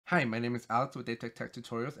Hi, my name is Alex with Data Tech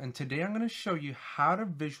Tutorials, and today I'm going to show you how to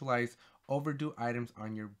visualize overdue items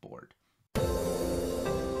on your board.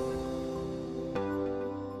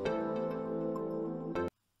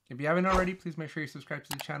 If you haven't already, please make sure you subscribe to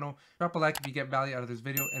the channel, drop a like if you get value out of this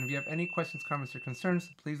video, and if you have any questions, comments, or concerns,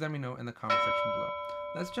 please let me know in the comment section below.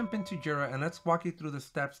 Let's jump into Jira and let's walk you through the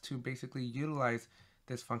steps to basically utilize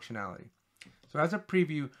this functionality. So as a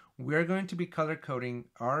preview, we're going to be color coding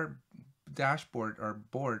our dashboard,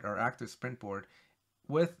 our active sprint board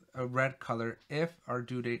with a red color if our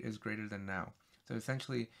due date is greater than now. So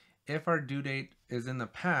essentially, if our due date is in the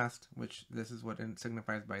past, which this is what it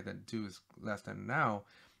signifies by the due is less than now,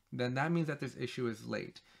 then that means that this issue is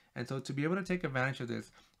late. And so to be able to take advantage of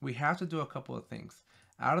this, we have to do a couple of things.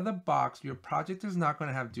 Out of the box, your project is not going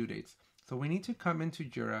to have due dates. So we need to come into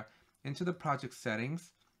Jira, into the project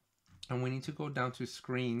settings, and we need to go down to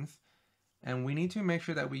screens, and we need to make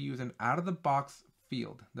sure that we use an out-of-the-box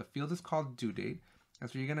field. The field is called due date. And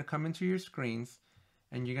so you're going to come into your screens,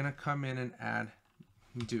 and you're going to come in and add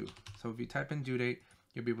due. So if you type in due date,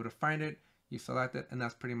 you'll be able to find it. You select it, and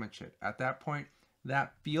that's pretty much it. At that point,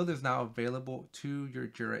 that field is now available to your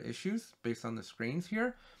Jira issues based on the screens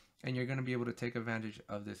here, and you're going to be able to take advantage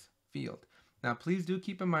of this field. Now, please do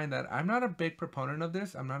keep in mind that I'm not a big proponent of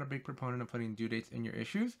this. I'm not a big proponent of putting due dates in your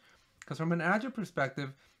issues, because from an agile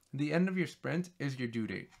perspective, the end of your sprint is your due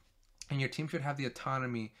date, and your team should have the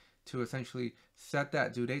autonomy to essentially set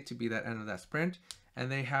that due date to be that end of that sprint,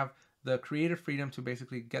 and they have the creative freedom to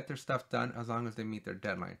basically get their stuff done as long as they meet their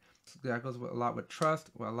deadline. So that goes a lot with trust,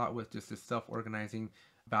 a lot with just the self-organizing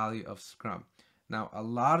value of Scrum. Now, a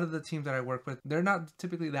lot of the teams that I work with, they're not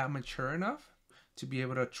typically that mature enough to be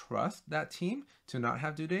able to trust that team to not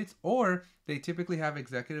have due dates, or they typically have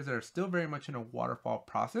executives that are still very much in a waterfall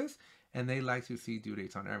process, and they like to see due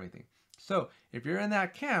dates on everything. So if you're in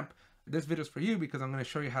that camp, this video is for you, because I'm going to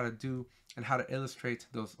show you how to do and how to illustrate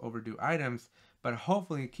those overdue items. But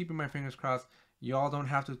hopefully, keeping my fingers crossed, you all don't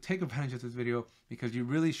have to take advantage of this video, because you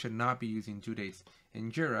really should not be using due dates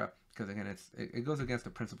in Jira, because again, it goes against the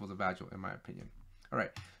principles of Agile, in my opinion. All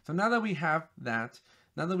right, so now that we have that,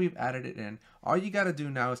 now that we've added it in, all you got to do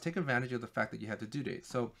now is take advantage of the fact that you have the due date.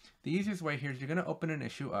 So the easiest way here is you're going to open an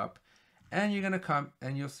issue up, and you're going to come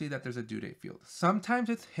and you'll see that there's a due date field. Sometimes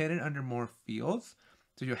it's hidden under more fields,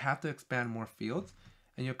 so you'll have to expand more fields,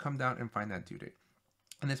 and you'll come down and find that due date.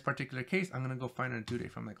 In this particular case, I'm going to go find a due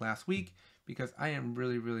date from like last week, because I am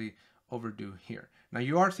really overdue here. Now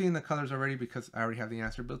you are seeing the colors already because I already have the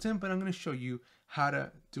answer built in, but I'm going to show you how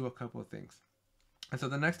to do a couple of things. And so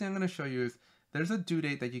the next thing I'm going to show you is there's a due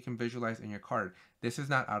date that you can visualize in your card. This is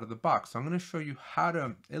not out of the box. So I'm going to show you how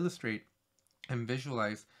to illustrate and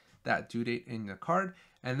visualize that due date in the card,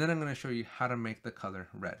 and then I'm going to show you how to make the color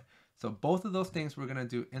red. So both of those things we're going to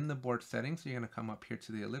do in the board settings. So you're going to come up here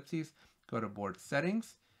to the ellipses, go to board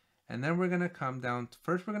settings, and then we're going to come down.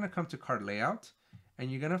 First, we're going to come to card layout,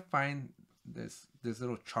 and you're going to find this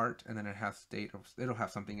little chart, and then it has state, or it'll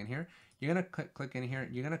have something in here. You're going to click in here.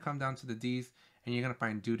 You're going to come down to the D's, and you're going to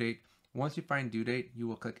find due date. Once you find due date, you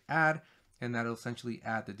will click add, and that'll essentially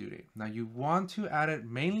add the due date. Now you want to add it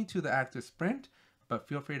mainly to the active sprint, but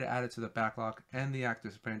feel free to add it to the backlog and the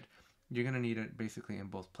active sprint. You're going to need it basically in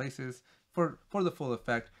both places for the full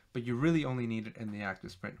effect, but you really only need it in the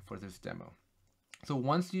active sprint for this demo. So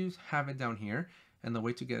once you have it down here, and the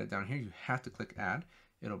way to get it down here, you have to click add.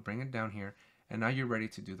 It'll bring it down here, and now you're ready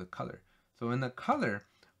to do the color. So in the color,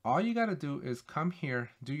 all you got to do is come here,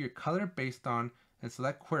 do your color based on, and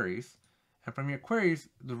select queries. And from your queries,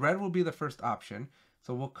 the red will be the first option.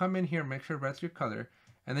 So we'll come in here, make sure red's your color,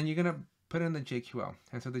 and then you're going to put in the JQL.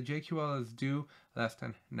 And so the JQL is due less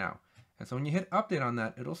than now. And so when you hit update on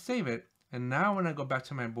that, it'll save it. And now when I go back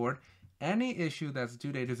to my board, any issue that's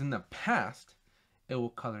due date is in the past, it will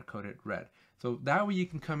color code it red. So that way you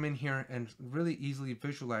can come in here and really easily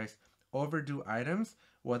visualize overdue items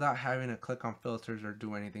without having to click on filters or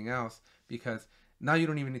do anything else, because now you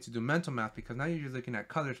don't even need to do mental math, because now you're just looking at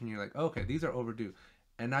colors and you're like, okay, these are overdue.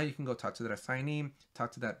 And now you can go talk to that assignee,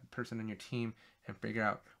 talk to that person in your team, and figure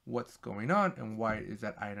out what's going on and why is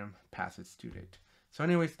that item past its due date. So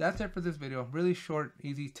anyways, that's it for this video. Really short,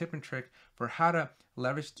 easy tip and trick for how to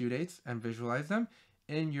leverage due dates and visualize them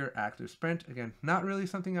in your active sprint. Again, not really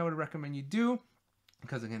something I would recommend you do,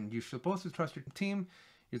 because again, you're supposed to trust your team.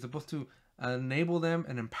 You're supposed to enable them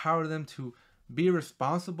and empower them to be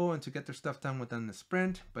responsible and to get their stuff done within the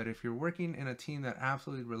sprint. But if you're working in a team that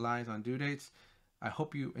absolutely relies on due dates, I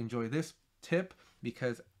hope you enjoy this tip,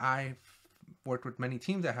 because I've worked with many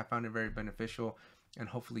teams that have found it very beneficial, and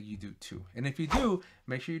hopefully you do too. And if you do,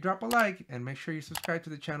 make sure you drop a like and make sure you subscribe to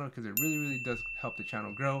the channel, because it really does help the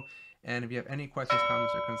channel grow. And if you have any questions,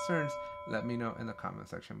 comments, or concerns, let me know in the comment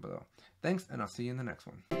section below. Thanks, and I'll see you in the next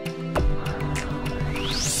one.